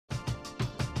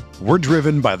We're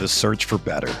driven by the search for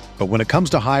better. But when it comes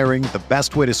to hiring, the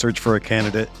best way to search for a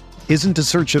candidate isn't to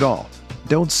search at all.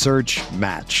 Don't search,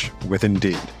 match with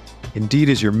Indeed. Indeed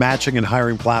is your matching and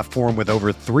hiring platform with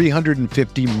over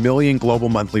 350 million global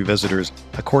monthly visitors,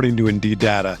 according to Indeed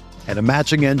data, and a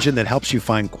matching engine that helps you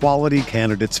find quality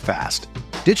candidates fast.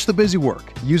 Ditch the busy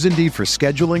work. Use Indeed for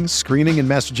scheduling, screening, and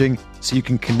messaging so you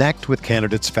can connect with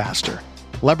candidates faster.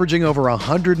 Leveraging over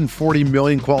 140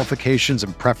 million qualifications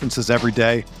and preferences every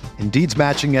day, Indeed's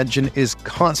matching engine is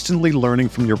constantly learning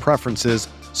from your preferences,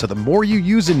 so the more you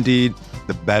use Indeed,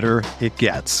 the better it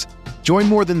gets. Join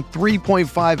more than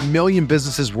 3.5 million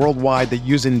businesses worldwide that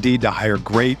use Indeed to hire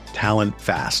great talent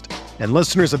fast. And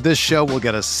listeners of this show will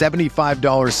get a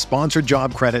 $75 sponsored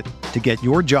job credit to get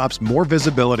your jobs more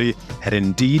visibility at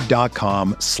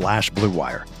Indeed.com/Blue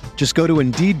Wire. Just go to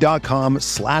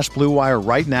Indeed.com/Blue Wire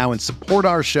right now and support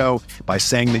our show by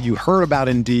saying that you heard about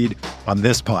Indeed on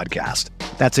this podcast.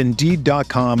 That's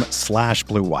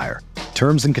Indeed.com/Blue Wire.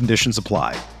 Terms and conditions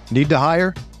apply. Need to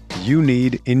hire? You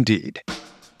need Indeed.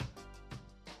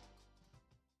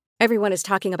 Everyone is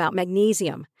talking about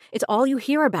magnesium. It's all you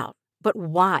hear about. But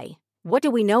why? What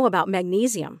do we know about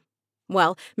magnesium?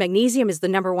 Well, magnesium is the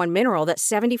number one mineral that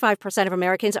 75% of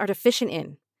Americans are deficient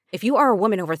in. If you are a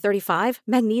woman over 35,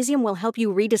 magnesium will help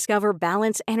you rediscover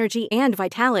balance, energy, and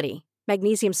vitality.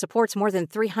 Magnesium supports more than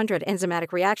 300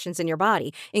 enzymatic reactions in your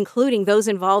body, including those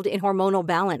involved in hormonal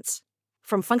balance.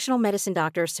 From functional medicine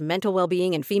doctors to mental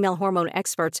well-being and female hormone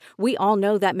experts, we all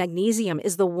know that magnesium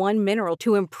is the one mineral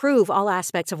to improve all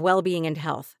aspects of well-being and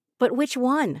health. But which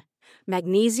one?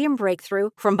 Magnesium Breakthrough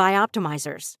from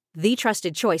Bioptimizers, the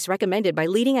trusted choice recommended by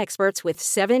leading experts with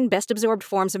 7 best-absorbed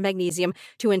forms of magnesium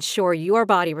to ensure your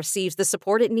body receives the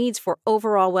support it needs for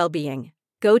overall well-being.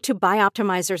 Go to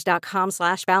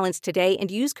bioptimizers.com/balance today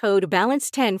and use code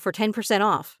BALANCE10 for 10%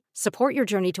 off. Support your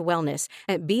journey to wellness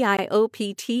at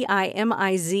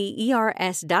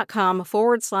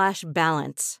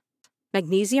bioptimizers.com/balance.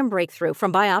 Magnesium Breakthrough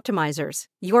from Bioptimizers,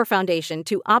 your foundation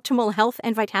to optimal health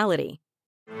and vitality.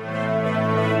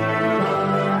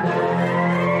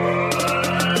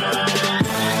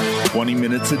 "20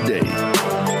 minutes a day,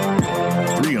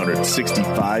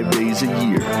 365 days a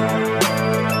year.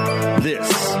 This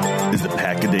is the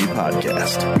Pack-A-Day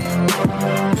Podcast.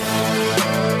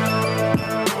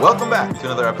 Welcome back to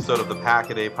another episode of the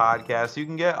Pack-A-Day Podcast. You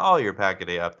can get all your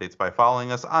Pack-A-Day updates by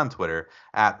following us on Twitter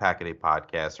at Pack-A-Day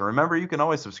Podcast. And remember, you can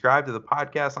always subscribe to the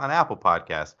podcast on Apple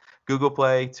Podcasts, Google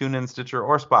Play, TuneIn, Stitcher,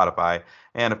 or Spotify.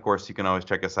 And of course, you can always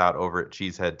check us out over at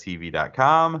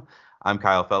cheeseheadtv.com. I'm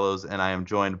Kyle Fellows, and I am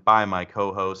joined by my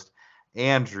co-host,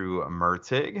 Andrew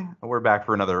Mertig. We're back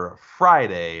for another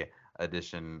Friday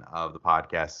edition of the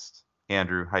podcast.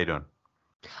 Andrew, how you doing?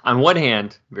 On one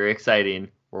hand, very exciting.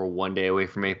 We're one day away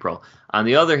from April. On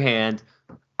the other hand,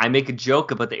 I make a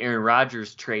joke about the Aaron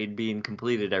Rodgers trade being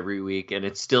completed every week, and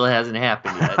it still hasn't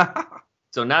happened yet.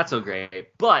 So not so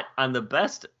great. But on the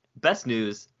best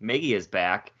news, Maggie is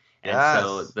back, and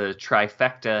so the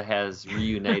trifecta has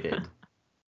reunited.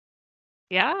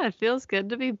 Yeah, it feels good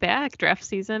to be back. Draft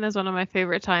season is one of my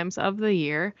favorite times of the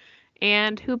year.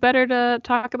 And who better to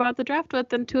talk about the draft with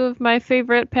than 2 of my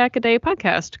favorite Pack-A-Day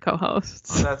podcast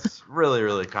co-hosts? Oh, that's really,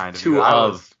 really kind of Two you.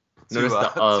 of. Notice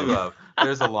the of. Two of.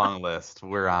 There's a long list.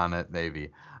 We're on it,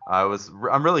 maybe.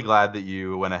 I'm really glad that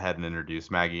you went ahead and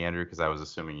introduced Maggie, Andrew, because I was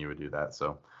assuming you would do that.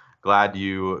 So glad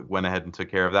you went ahead and took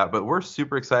care of that. But we're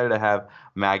super excited to have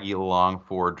Maggie along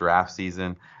for draft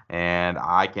season. And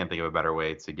I can't think of a better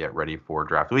way to get ready for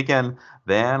draft weekend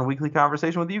than weekly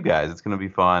conversation with you guys. It's going to be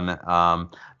fun.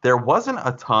 There wasn't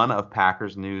a ton of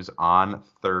Packers news on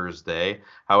Thursday.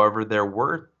 However, there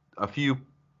were a few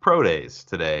pro days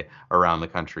today around the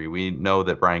country. We know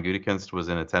that Brian Gutekunst was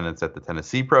in attendance at the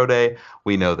Tennessee Pro Day.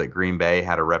 We know that Green Bay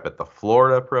had a rep at the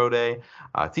Florida Pro Day.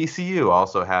 TCU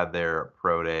also had their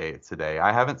Pro Day today.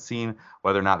 I haven't seen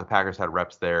whether or not the Packers had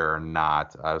reps there or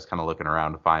not. I was kind of looking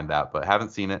around to find that, but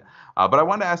haven't seen it. But I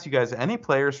wanted to ask you guys, any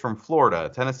players from Florida,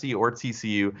 Tennessee, or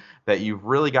TCU that you've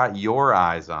really got your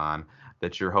eyes on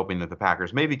that you're hoping that the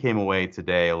Packers maybe came away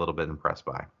today a little bit impressed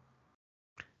by?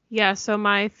 Yeah, so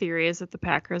my theory is that the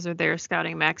Packers are there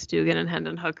scouting Max Duggan and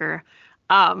Hendon Hooker.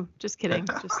 Just kidding.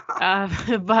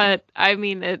 But I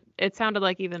mean, it sounded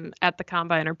like even at the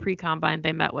combine or pre-combine,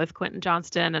 they met with Quentin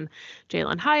Johnston and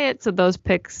Jalen Hyatt. So those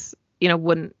picks,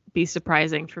 wouldn't be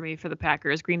surprising for me for the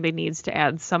Packers. Green Bay needs to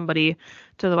add somebody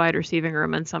to the wide receiving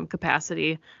room in some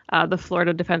capacity. The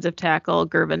Florida defensive tackle,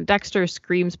 Gervin Dexter,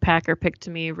 screams Packer pick to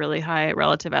me. Really high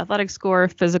relative athletic score,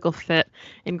 physical fit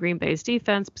in Green Bay's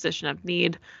defense, position of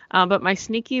need. But my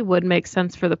sneaky would make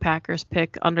sense for the Packers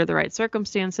pick under the right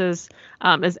circumstances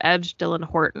is edge Dylan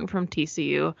Horton from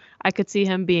TCU. I could see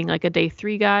him being like a day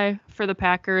 3 guy for the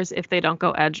Packers if they don't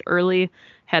go edge early.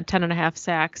 Had 10.5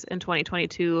 sacks in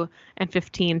 2022 and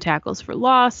 15 tackles for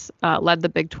loss, led the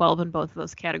Big 12 in both of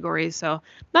those categories. So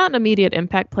not an immediate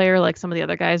impact player like some of the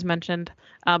other guys mentioned,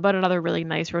 but another really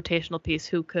nice rotational piece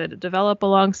who could develop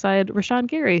alongside Rashawn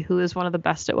Gary, who is one of the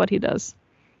best at what he does.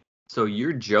 So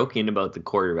you're joking about the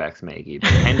quarterbacks, Maggie, but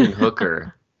Hendon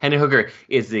Hooker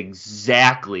is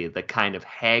exactly the kind of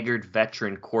haggard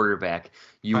veteran quarterback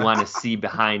you want to see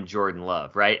behind Jordan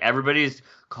Love, right? Everybody's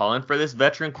calling for this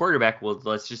veteran quarterback. Well,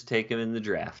 let's just take him in the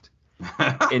draft.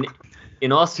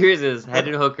 In all seriousness,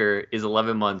 Hendon Hooker is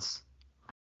 11 months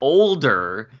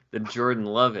older than Jordan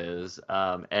Love is.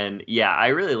 And yeah, I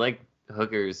really like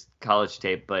Hooker's college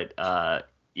tape, but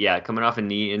coming off a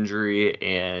knee injury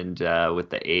and with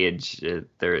the age,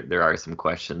 there are some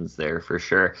questions there for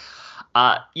sure.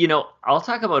 I'll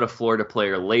talk about a Florida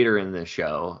player later in the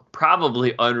show,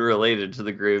 probably unrelated to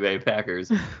the Green Bay Packers,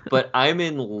 but I'm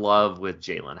in love with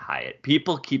Jalin Hyatt.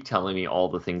 People keep telling me all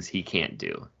the things he can't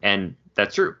do, and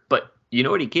that's true. But you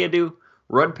know what he can do?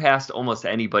 Run past almost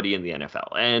anybody in the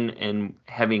NFL. And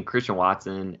having Christian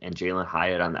Watson and Jalin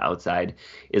Hyatt on the outside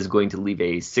is going to leave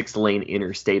a 6-lane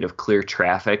interstate of clear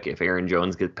traffic if Aaron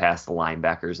Jones gets past the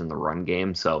linebackers in the run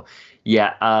game. So,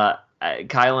 yeah,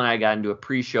 Kyle and I got into a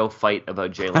pre-show fight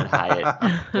about Jalin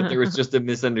Hyatt, but there was just a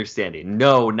misunderstanding.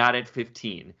 No, not at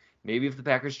 15. Maybe if the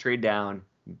Packers trade down,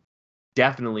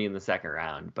 definitely in the second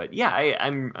round. But yeah,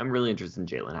 I'm really interested in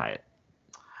Jalin Hyatt.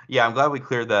 Yeah, I'm glad we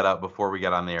cleared that up before we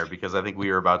got on the air because I think we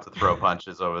were about to throw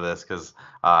punches over this because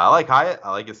I like Hyatt.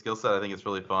 I like his skill set. I think it's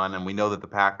really fun. And we know that the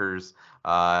Packers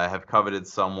have coveted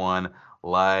someone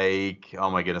like, oh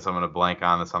my goodness, I'm going to blank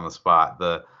on this on the spot.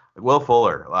 The Will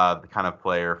Fuller, the kind of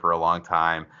player for a long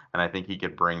time, and I think he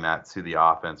could bring that to the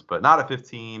offense, but not at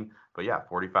 15. But yeah,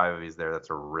 45 if he's there. That's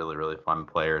a really, really fun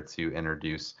player to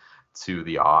introduce to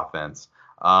the offense.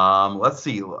 Let's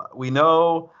see. We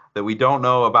know that we don't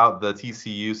know about the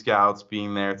TCU scouts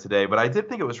being there today, but I did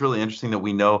think it was really interesting that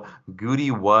we know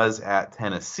Goody was at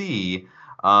Tennessee,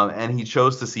 and he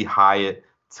chose to see Hyatt,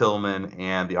 Tillman,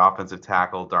 and the offensive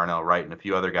tackle Darnell Wright and a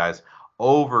few other guys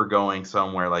over going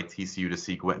somewhere like TCU to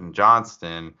see Quentin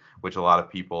Johnston, which a lot of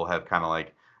people have kind of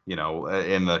like,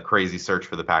 in the crazy search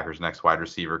for the Packers' next wide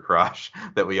receiver crush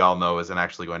that we all know isn't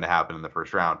actually going to happen in the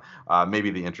first round. Maybe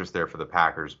the interest there for the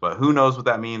Packers, but who knows what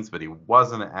that means, but he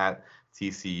wasn't at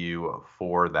TCU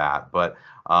for that. But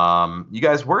you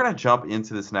guys, we're going to jump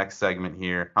into this next segment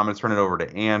here. I'm going to turn it over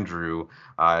to Andrew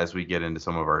as we get into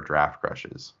some of our draft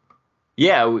crushes.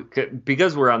 Yeah,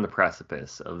 because we're on the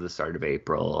precipice of the start of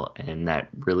April, and that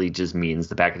really just means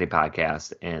the Pack a Day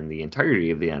podcast and the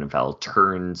entirety of the NFL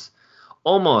turns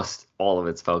almost all of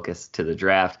its focus to the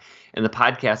draft. And the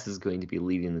podcast is going to be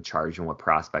leading the charge on what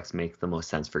prospects make the most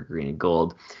sense for green and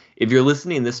gold. If you're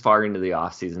listening this far into the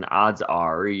offseason, odds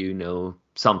are you know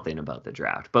something about the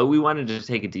draft. But we wanted to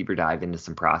take a deeper dive into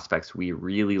some prospects we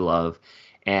really love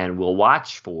and we'll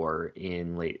watch for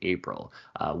in late April,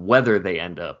 whether they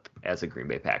end up as a Green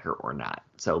Bay Packer or not.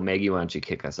 So, Maggie, why don't you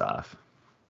kick us off?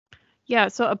 Yeah,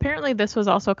 so apparently this was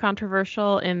also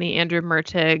controversial in the Andrew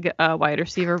Mertig wide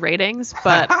receiver ratings,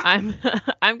 but I'm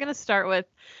going to start with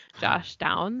Josh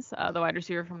Downs, the wide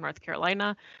receiver from North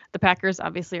Carolina. The Packers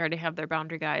obviously already have their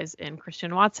boundary guys in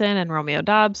Christian Watson and Romeo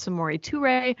Doubs. Samori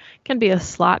Toure can be a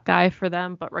slot guy for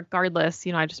them, but regardless,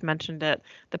 I just mentioned it,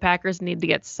 the Packers need to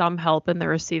get some help in the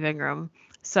receiving room.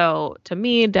 So to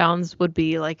me, Downs would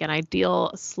be like an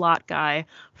ideal slot guy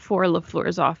for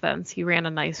LaFleur's offense. He ran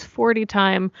a nice 40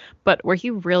 time, but where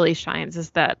he really shines is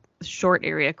that short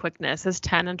area quickness. His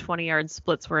 10 and 20 yard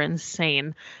splits were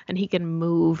insane, and he can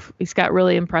move. He's got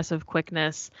really impressive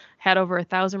quickness. Had over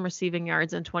 1,000 receiving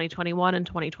yards in 2021 and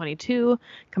 2022,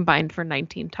 combined for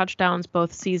 19 touchdowns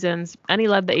both seasons, and he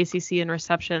led the ACC in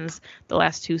receptions the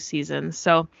last 2 seasons.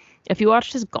 So if you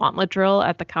watched his gauntlet drill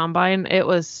at the combine, it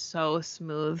was so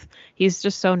smooth. He's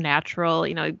just so natural,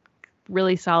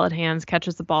 really solid hands,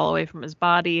 catches the ball away from his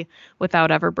body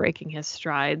without ever breaking his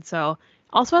stride. So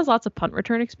also has lots of punt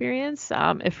return experience.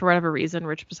 If for whatever reason,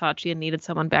 Rich Bisaccia needed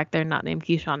someone back there not named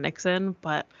Keyshawn Nixon,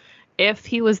 but if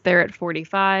he was there at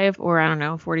 45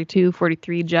 or 42,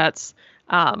 43 Jets,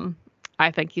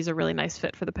 I think he's a really nice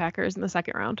fit for the Packers in the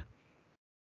second round.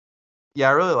 Yeah,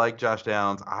 I really like Josh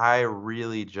Downs. I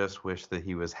really just wish that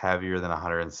he was heavier than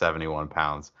 171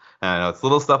 pounds. And I know it's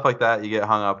little stuff like that you get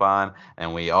hung up on,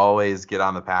 and we always get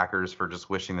on the Packers for just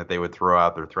wishing that they would throw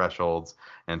out their thresholds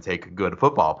and take good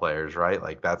football players, right?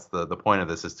 Like that's the point of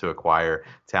this, is to acquire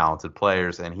talented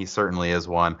players, and he certainly is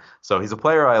one. So he's a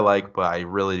player I like, but I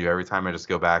really do. Every time I just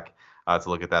go back to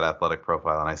look at that athletic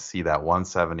profile and I see that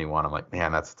 171, I'm like,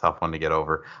 man, that's a tough one to get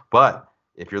over. But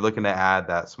if you're looking to add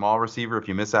that small receiver, if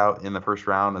you miss out in the first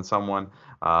round and someone,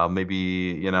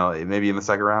 maybe in the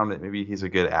second round, maybe he's a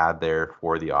good add there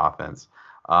for the offense.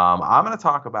 I'm going to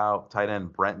talk about tight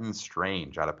end Brenton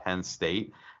Strange out of Penn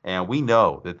State. And we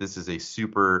know that this is a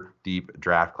super deep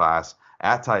draft class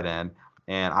at tight end.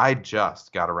 And I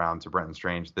just got around to Brenton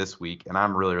Strange this week, and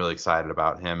I'm really, really excited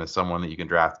about him as someone that you can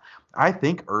draft, I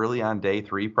think, early on day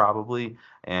 3 probably,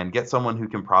 and get someone who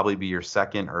can probably be your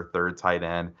second or third tight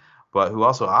end, but who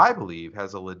also, I believe,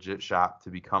 has a legit shot to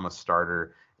become a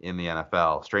starter in the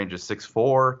NFL. Strange is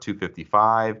 6'4",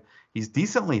 255. He's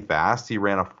decently fast. He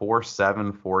ran a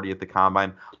 4.7 40 at the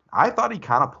combine. I thought he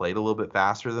kind of played a little bit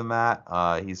faster than that.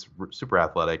 He's super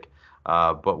athletic.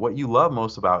 But what you love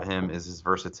most about him is his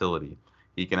versatility.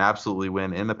 He can absolutely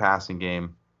win in the passing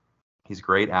game. He's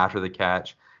great after the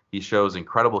catch. He shows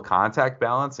incredible contact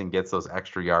balance and gets those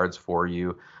extra yards for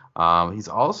you. He's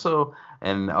also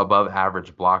an above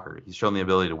average blocker. He's shown the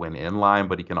ability to win in line,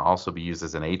 but he can also be used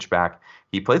as an H-back.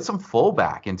 He played some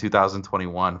fullback in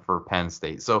 2021 for Penn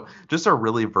State. So just a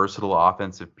really versatile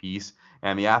offensive piece,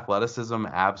 and the athleticism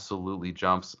absolutely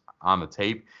jumps on the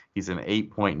tape. He's an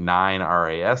 8.9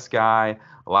 RAS guy,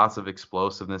 lots of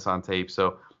explosiveness on tape.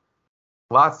 So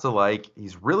lots to like.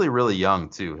 He's really, really young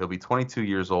too. He'll be 22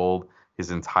 years old his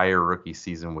entire rookie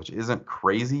season, which isn't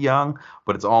crazy young,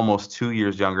 but it's almost 2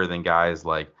 years younger than guys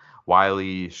like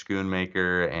Wiley,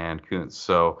 Schoonmaker, and Kuntz.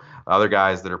 So other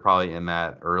guys that are probably in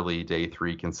that early day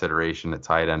 3 consideration at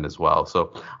tight end as well.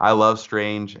 So I love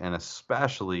Strange, and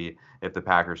especially if the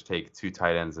Packers take 2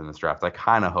 tight ends in this draft, I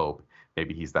kind of hope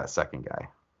maybe he's that second guy.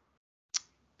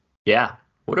 Yeah,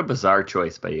 what a bizarre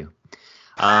choice by you.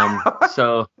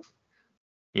 So,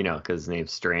 because his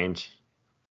name's Strange.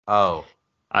 Oh.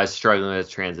 I was struggling with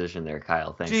transition there,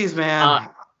 Kyle. Thanks. Jeez, man.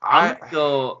 I'm going to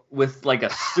go with like a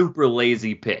super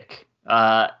lazy pick.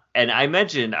 And I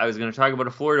mentioned I was going to talk about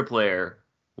a Florida player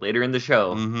later in the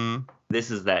show. Mm-hmm.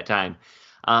 This is that time.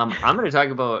 I'm going to talk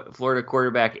about Florida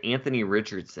quarterback Anthony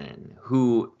Richardson,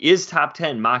 who is top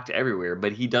 10 mocked everywhere,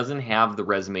 but he doesn't have the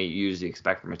resume you usually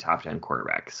expect from a top 10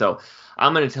 quarterback. So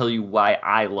I'm going to tell you why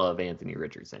I love Anthony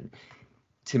Richardson.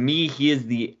 To me, he is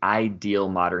the ideal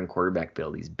modern quarterback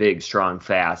build. He's big, strong,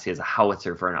 fast. He has a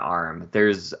howitzer for an arm.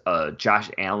 There's a Josh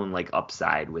Allen-like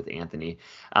upside with Anthony.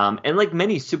 And like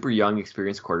many super young,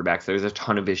 experienced quarterbacks, there's a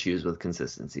ton of issues with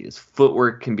consistency. His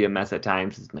footwork can be a mess at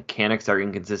times. His mechanics are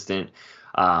inconsistent.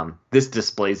 This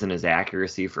displays in his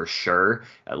accuracy for sure.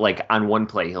 Like on one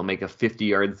play, he'll make a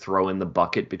 50-yard throw in the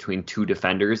bucket between 2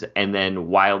 defenders and then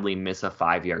wildly miss a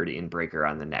 5-yard in-breaker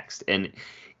on the next. And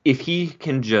if he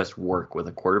can just work with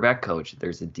a quarterback coach,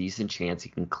 there's a decent chance he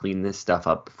can clean this stuff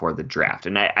up before the draft.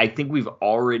 And I think we've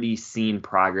already seen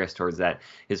progress towards that.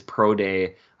 His pro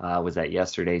day, was that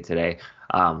yesterday, today,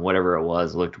 whatever it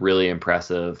was, looked really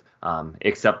impressive,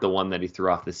 except the one that he threw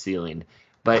off the ceiling.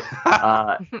 But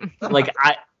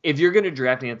if you're going to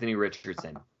draft Anthony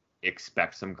Richardson,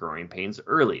 expect some growing pains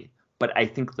early. But I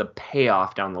think the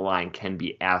payoff down the line can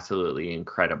be absolutely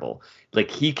incredible.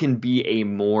 Like, he can be a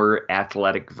more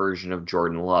athletic version of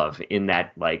Jordan Love in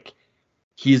that, like,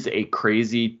 he's a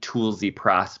crazy, toolsy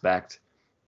prospect.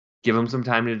 Give him some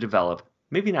time to develop.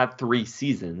 Maybe not 3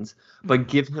 seasons, but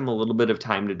give him a little bit of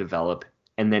time to develop.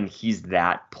 And then he's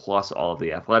that plus all of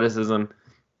the athleticism.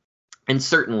 And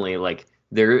certainly, like,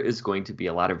 there is going to be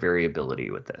a lot of variability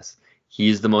with this.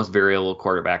 He's the most variable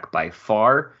quarterback by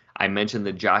far. I mentioned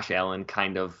the Josh Allen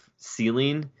kind of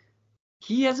ceiling.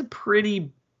 He has a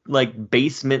pretty like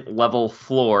basement level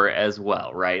floor as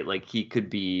well, right? Like he could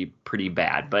be pretty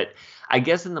bad, but I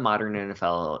guess in the modern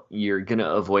NFL, you're going to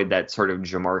avoid that sort of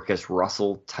Jamarcus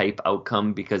Russell type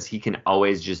outcome because he can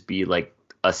always just be like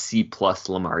a C+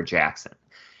 Lamar Jackson.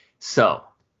 So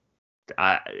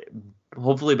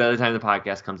hopefully by the time the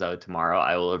podcast comes out tomorrow,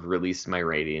 I will have released my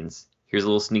ratings. Here's a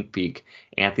little sneak peek.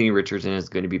 Anthony Richardson is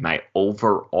going to be my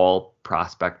overall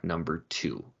prospect number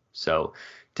 2. So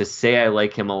to say I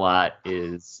like him a lot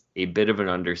is a bit of an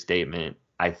understatement.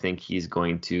 I think he's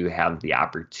going to have the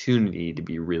opportunity to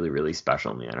be really, really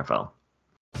special in the NFL.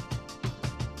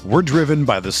 We're driven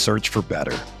by the search for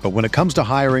better. But when it comes to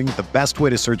hiring, the best way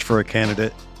to search for a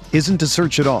candidate isn't to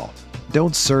search at all.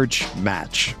 Don't search,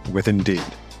 match with Indeed.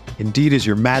 Indeed is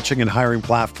your matching and hiring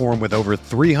platform with over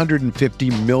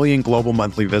 350 million global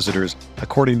monthly visitors,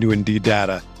 according to Indeed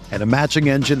data, and a matching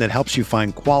engine that helps you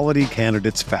find quality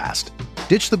candidates fast.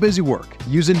 Ditch the busy work.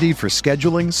 Use Indeed for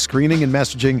scheduling, screening, and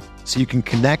messaging so you can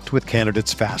connect with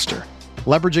candidates faster.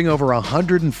 Leveraging over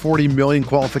 140 million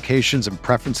qualifications and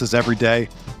preferences every day,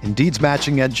 Indeed's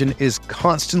matching engine is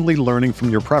constantly learning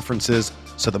from your preferences,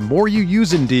 so the more you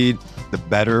use Indeed, the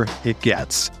better it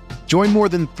gets. Join more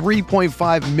than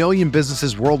 3.5 million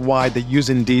businesses worldwide that use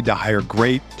Indeed to hire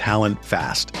great talent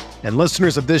fast. And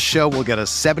listeners of this show will get a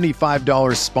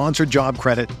 $75 sponsored job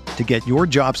credit to get your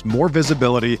jobs more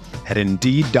visibility at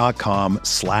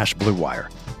Indeed.com/Blue Wire.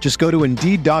 Just go to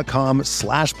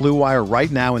Indeed.com/Blue Wire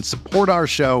right now and support our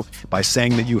show by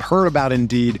saying that you heard about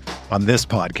Indeed on this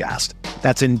podcast.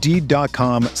 That's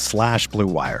Indeed.com/Blue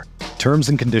Wire. Terms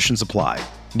and conditions apply.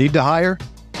 Need to hire?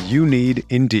 You need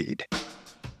Indeed.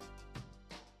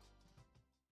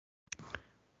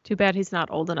 Too bad he's not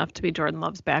old enough to be Jordan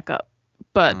Love's backup.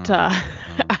 But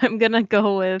I'm going to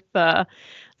go with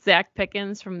Zach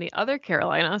Pickens from the other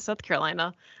South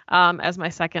Carolina, as my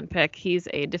second pick. He's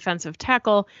a defensive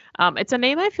tackle. It's a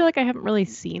name I feel like I haven't really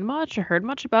seen much or heard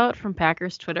much about from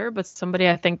Packers Twitter, but somebody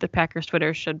I think the Packers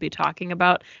Twitter should be talking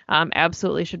about.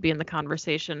 Absolutely should be in the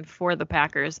conversation for the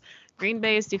Packers. Green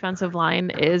Bay's defensive line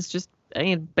is just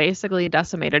basically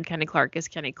decimated. Kenny Clark is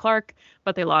Kenny Clark,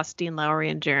 but they lost Dean Lowry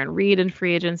and Jaron Reed in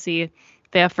free agency.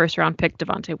 They have first-round pick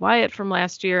Devontae Wyatt from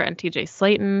last year, and TJ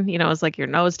Slayton, is like your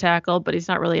nose tackle, but he's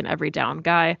not really an every-down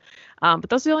guy. But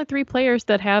those are the only three players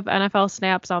that have NFL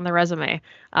snaps on their resume.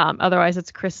 Otherwise,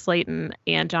 it's Chris Slayton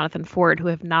and Jonathan Ford, who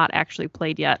have not actually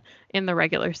played yet in the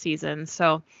regular season.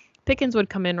 So Pickens would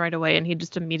come in right away, and he'd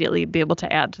just immediately be able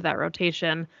to add to that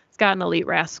rotation. He's got an elite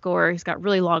RAS score. He's got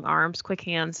really long arms, quick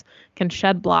hands, can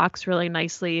shed blocks really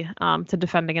nicely to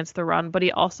defend against the run. But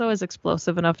he also is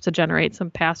explosive enough to generate some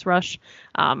pass rush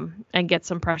and get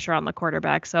some pressure on the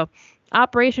quarterback. So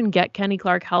Operation Get Kenny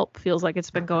Clark Help feels like it's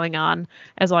been going on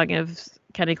as long as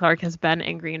Kenny Clark has been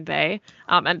in Green Bay.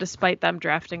 And despite them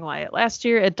drafting Wyatt last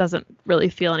year, it doesn't really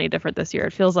feel any different this year.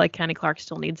 It feels like Kenny Clark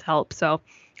still needs help. So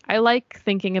I like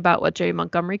thinking about what Jerry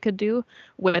Montgomery could do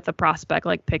with a prospect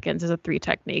like Pickens as a 3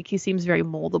 technique. He seems very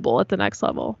moldable at the next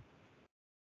level.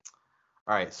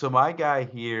 All right, so my guy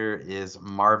here is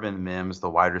Marvin Mims, the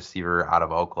wide receiver out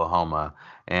of Oklahoma.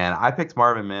 And I picked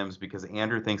Marvin Mims because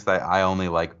Andrew thinks that I only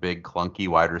like big, clunky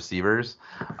wide receivers.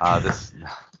 This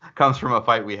comes from a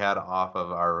fight we had off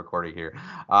of our recording here.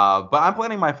 But I'm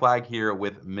planting my flag here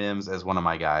with Mims as one of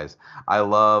my guys. I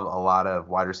love a lot of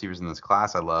wide receivers in this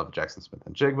class. I love Jackson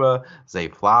Smith-Njigba, Zay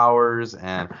Flowers,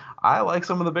 and I like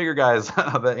some of the bigger guys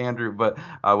that Andrew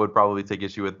would probably take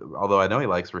issue with, although I know he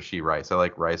likes Rashee Rice. I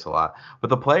like Rice a lot. But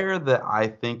the player that I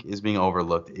think is being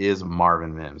overlooked is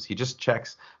Marvin Mims. He just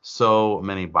checks so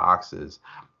many boxes.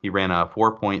 He ran a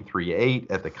 4.38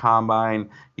 at the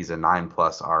combine. He's a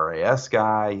 9+ RAS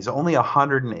guy. He's only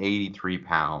 183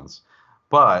 pounds,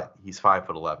 but he's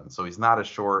 5'11", so he's not as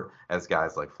short as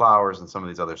guys like Flowers and some of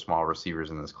these other small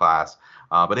receivers in this class.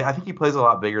 But I think he plays a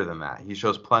lot bigger than that. He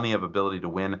shows plenty of ability to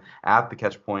win at the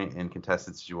catch point in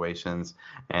contested situations,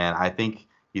 and I think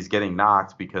he's getting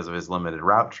knocked because of his limited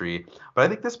route tree. But I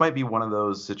think this might be one of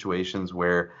those situations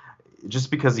where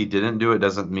just because he didn't do it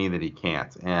doesn't mean that he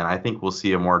can't. And I think we'll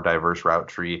see a more diverse route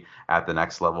tree at the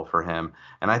next level for him.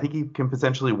 And I think he can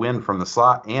potentially win from the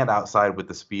slot and outside with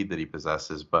the speed that he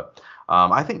possesses. But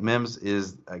I think Mims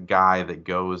is a guy that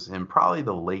goes in probably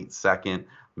the late second,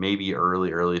 maybe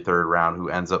early third round, who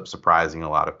ends up surprising a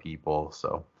lot of people.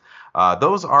 So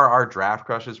those are our draft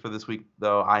crushes for this week,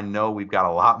 though. I know we've got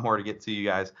a lot more to get to, you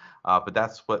guys, but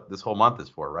that's what this whole month is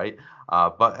for, right?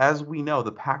 But as we know,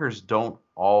 the Packers don't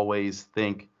always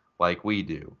think like we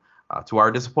do. To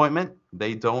our disappointment,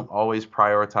 they don't always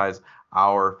prioritize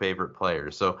our favorite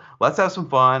players. So let's have some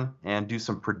fun and do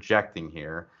some projecting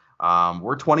here.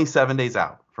 We're 27 days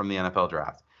out from the NFL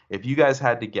draft. If you guys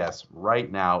had to guess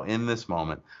right now in this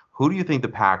moment, who do you think the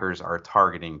Packers are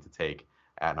targeting to take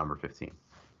at number 15?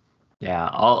 Yeah,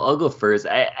 I'll go first.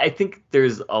 I think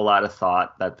there's a lot of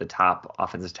thought that the top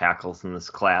offensive tackles in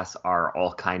this class are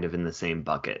all kind of in the same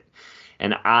bucket.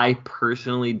 And I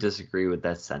personally disagree with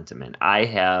that sentiment. I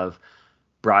have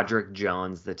Broderick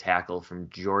Jones, the tackle from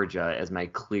Georgia, as my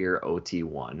clear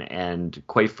OT1. And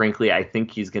quite frankly, I think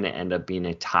he's going to end up being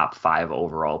a top 5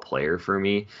 overall player for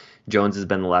me. Jones has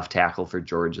been the left tackle for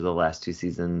Georgia the last 2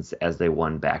 seasons as they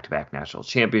won back-to-back national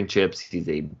championships. He's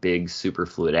a big, super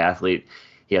fluid athlete.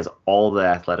 He has all the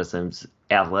athleticism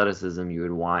athleticism you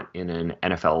would want in an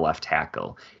NFL left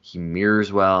tackle. He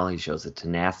mirrors well. He shows the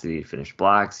tenacity to finish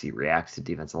blocks. He reacts to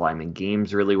defensive lineman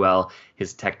games really well.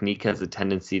 His technique has a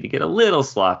tendency to get a little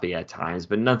sloppy at times,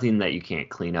 but nothing that you can't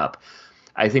clean up.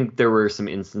 I think there were some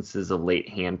instances of late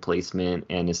hand placement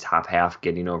and his top half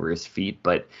getting over his feet,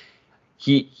 but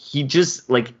he just,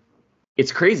 like,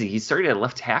 it's crazy. He started at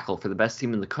left tackle for the best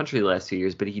team in the country the last few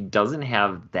years, but he doesn't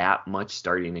have that much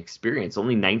starting experience,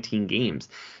 only 19 games.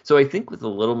 So I think with a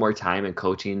little more time and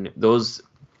coaching, those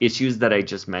issues that I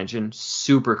just mentioned,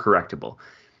 super correctable.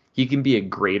 He can be a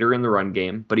grader in the run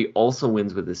game, but he also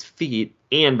wins with his feet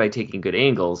and by taking good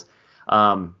angles.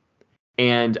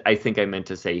 And I think I meant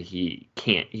to say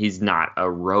he's not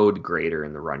a road grader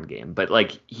in the run game, but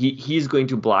like he's going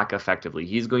to block effectively.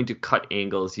 He's going to cut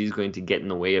angles. He's going to get in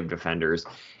the way of defenders,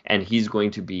 and he's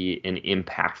going to be an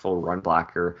impactful run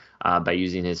blocker by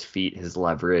using his feet, his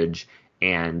leverage,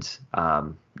 and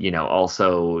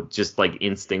also just like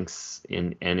instincts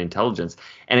and intelligence.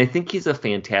 And I think he's a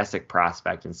fantastic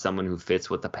prospect and someone who fits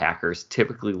what the Packers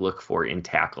typically look for in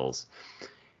tackles.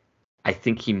 I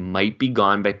think he might be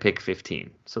gone by pick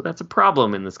 15. So that's a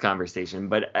problem in this conversation.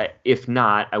 But if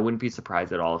not, I wouldn't be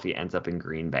surprised at all if he ends up in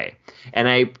Green Bay. And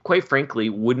I, quite frankly,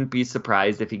 wouldn't be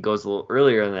surprised if he goes a little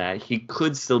earlier than that. He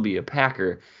could still be a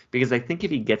Packer, because I think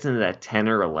if he gets into that 10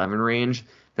 or 11 range,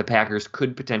 the Packers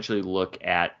could potentially look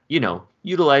at,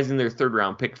 utilizing their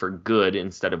third-round pick for good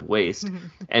instead of waste,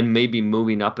 and maybe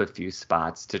moving up a few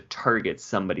spots to target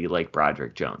somebody like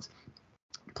Broderick Jones.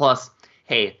 Plus,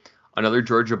 hey, another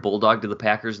Georgia Bulldog to the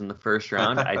Packers in the first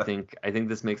round. I think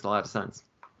this makes a lot of sense.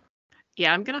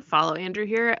 Yeah, I'm going to follow Andrew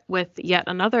here with yet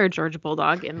another Georgia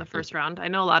Bulldog in the first round. I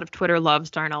know a lot of Twitter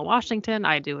loves Darnell Washington.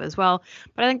 I do as well.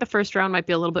 But I think the first round might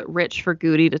be a little bit rich for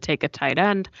Goody to take a tight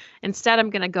end. Instead, I'm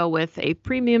going to go with a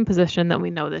premium position that we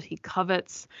know that he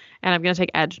covets, and I'm going to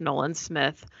take edge Nolan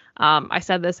Smith. I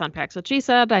said this on Packs What She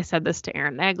Said. I said this to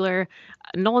Aaron Nagler.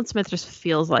 Nolan Smith just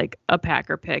feels like a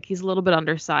Packer pick. He's a little bit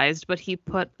undersized, but he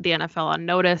put the NFL on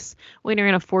notice when he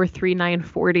ran a 4.39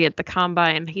 40 at the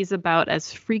combine. He's about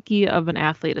as freaky of an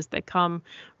athlete as they come.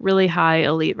 Really high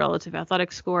elite relative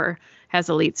athletic score, has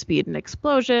elite speed and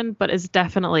explosion, but is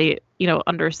definitely,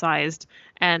 undersized.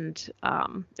 And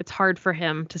it's hard for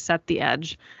him to set the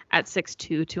edge at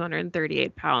 6'2",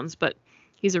 238 pounds. But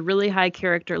he's a really high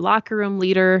character locker room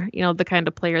leader, the kind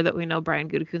of player that we know Brian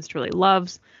Gutekunst really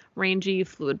loves. Rangy,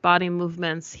 fluid body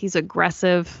movements. He's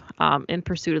aggressive in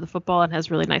pursuit of the football and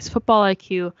has really nice football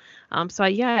IQ.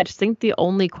 I just think the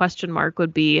only question mark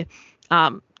would be,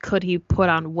 could he put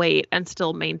on weight and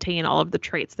still maintain all of the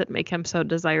traits that make him so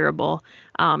desirable?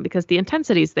 Because the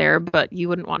intensity's there, but you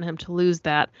wouldn't want him to lose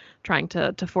that trying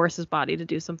to force his body to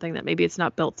do something that maybe it's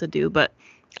not built to do. But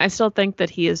I still think that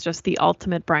he is just the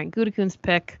ultimate Brian Gutekunst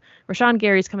pick. Rashawn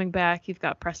Gary's coming back. You've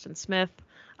got Preston Smith.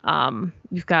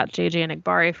 You've got JJ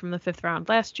Enagbare from the 5th round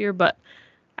last year, but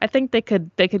I think they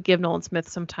could give Nolan Smith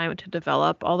some time to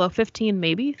develop, although 15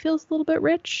 maybe feels a little bit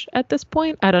rich at this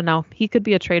point. I don't know. He could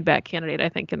be a trade back candidate, I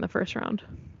think, in the first round.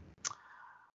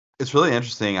 It's really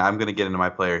interesting. I'm going to get into my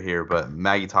player here, but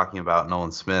Maggie talking about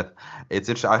Nolan Smith, it's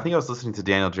interesting. I think I was listening to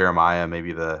Daniel Jeremiah,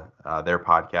 maybe their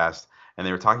podcast, and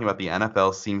they were talking about the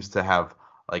NFL seems to have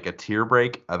like a tier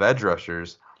break of edge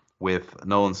rushers, with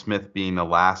Nolan Smith being the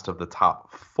last of the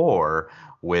top 4,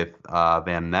 with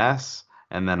Van Ness,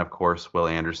 and then, of course, Will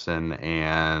Anderson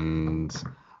and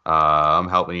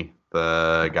help me,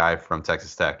 the guy from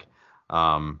Texas Tech.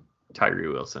 Tyree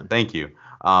Wilson. Thank you.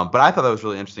 But I thought that was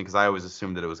really interesting because I always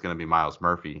assumed that it was going to be Myles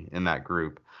Murphy in that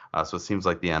group. So it seems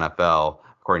like the NFL,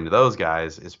 according to those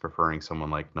guys, is preferring someone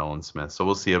like Nolan Smith. So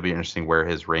we'll see. It'll be interesting where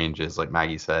his range is. Like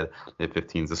Maggie said, if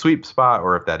 15 is the sweet spot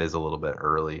or if that is a little bit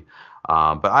early.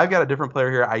 But I've got a different player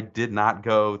here. I did not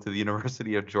go to the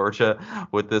University of Georgia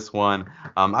with this one.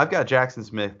 I've got Jackson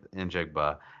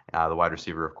Smith-Njigba, the wide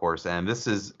receiver, of course. And this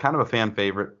is kind of a fan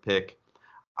favorite pick.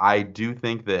 I do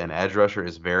think that an edge rusher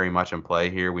is very much in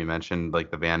play here. We mentioned like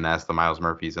the Van Ness, the Myles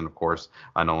Murphys, and of course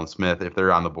Nolan Smith. If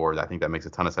they're on the board, I think that makes a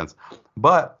ton of sense.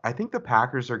 But I think the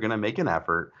Packers are going to make an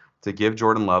effort to give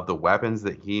Jordan Love the weapons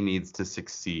that he needs to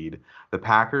succeed. The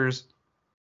Packers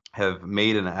have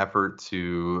made an effort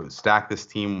to stack this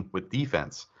team with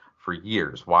defense for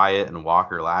years. Wyatt and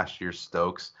Walker last year,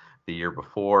 Stokes the year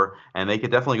before, and they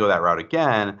could definitely go that route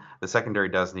again. The secondary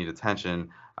does need attention.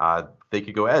 They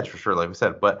could go edge for sure, like we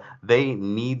said, but they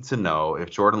need to know if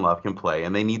Jordan Love can play,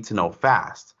 and they need to know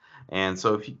fast. And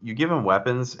so if you give him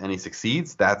weapons and he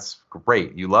succeeds, that's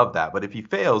great. You love that. But if he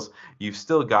fails, you've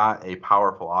still got a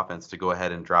powerful offense to go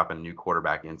ahead and drop a new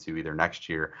quarterback into either next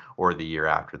year or the year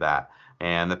after that.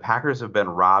 And the Packers have been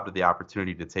robbed of the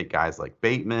opportunity to take guys like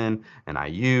Bateman and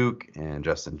Ayuk and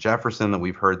Justin Jefferson that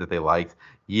we've heard that they liked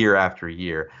year after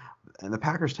year. And the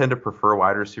Packers tend to prefer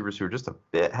wide receivers who are just a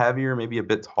bit heavier, maybe a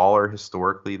bit taller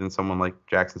historically than someone like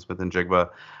Jackson Smith and Jigba.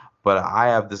 But I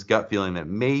have this gut feeling that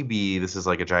maybe this is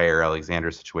like a Jair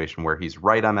Alexander situation where he's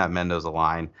right on that Mendoza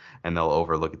line and they'll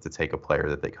overlook it to take a player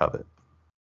that they covet.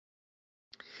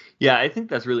 Yeah, I think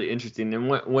that's really interesting. And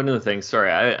one of the things, sorry,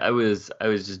 I was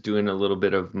just doing a little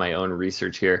bit of my own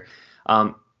research here.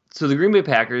 So the Green Bay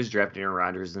Packers drafted Aaron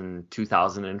Rodgers in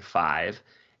 2005,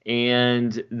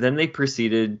 and then they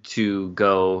proceeded to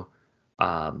go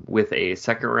with a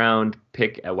second-round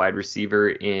pick at wide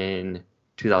receiver in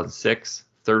 2006.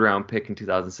 Third-round pick in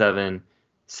 2007,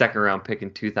 second-round pick in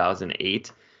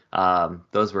 2008.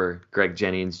 Those were Greg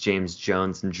Jennings, James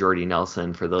Jones, and Jordy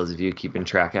Nelson, for those of you keeping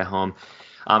track at home.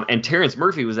 And Terrence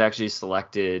Murphy was actually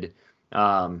selected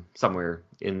somewhere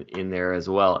in there as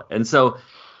well. And so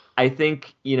I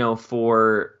think,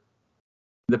 for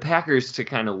the Packers to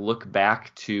kind of look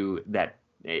back to that,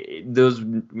 those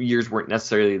years weren't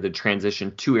necessarily the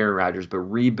transition to Aaron Rodgers, but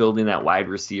rebuilding that wide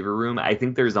receiver room. I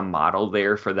think there's a model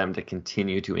there for them to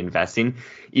continue to invest in,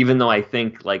 even though I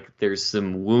think there's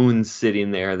some wounds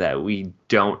sitting there that we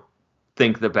don't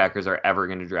think the Packers are ever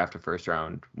going to draft a first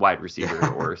round wide receiver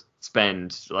or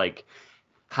spend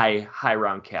high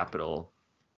round capital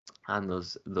on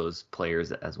those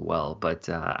players as well. But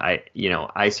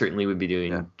I certainly would be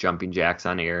doing jumping jacks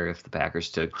on air if the Packers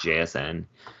took JSN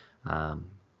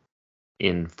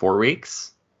in 4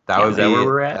 weeks. Is that where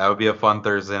we're at? That would be a fun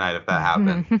Thursday night if that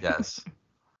happened. Yes.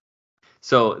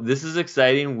 So this is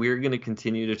exciting. We're going to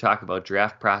continue to talk about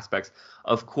draft prospects.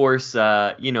 Of course, you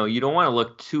don't want to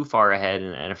look too far ahead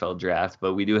in the NFL draft,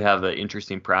 but we do have an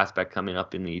interesting prospect coming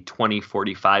up in the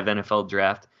 2045 NFL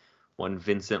draft. One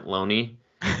Vincent Loney.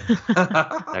 Is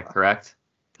that correct?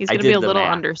 He's going to be a little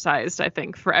undersized, I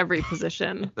think, for every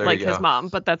position, like his mom,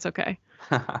 but that's okay.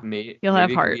 He'll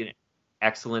have heart. Be an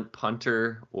excellent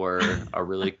punter or a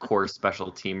really core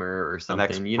special teamer or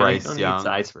something. You don't need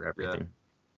size for everything.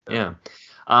 Yeah.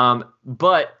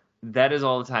 But that is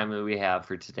all the time that we have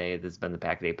for today. This has been the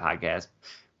Pack a Day podcast.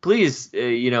 Please,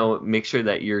 make sure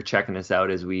that you're checking us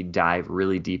out as we dive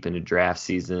really deep into draft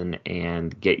season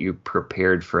and get you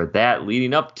prepared for that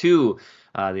leading up to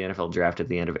the NFL draft at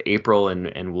the end of April.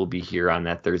 And we'll be here on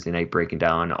that Thursday night breaking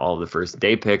down all the first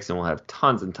day picks, and we'll have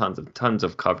tons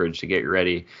of coverage to get you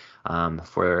ready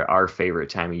for our favorite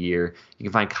time of year. You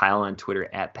can find Kyle on Twitter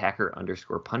at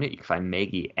Packer_pundit. You can find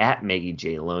Maggie at Maggie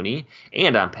J. Loney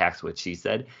and on Pack's What She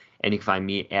Said. And you can find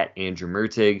me at Andrew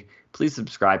Mertig. Please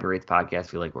subscribe and rate the podcast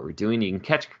if you like what we're doing. You can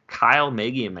catch Kyle,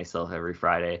 Maggie, and myself every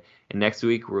Friday. And next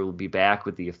week, we'll be back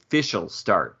with the official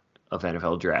start of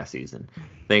NFL draft season.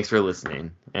 Thanks for listening.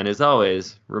 And as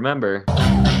always, remember...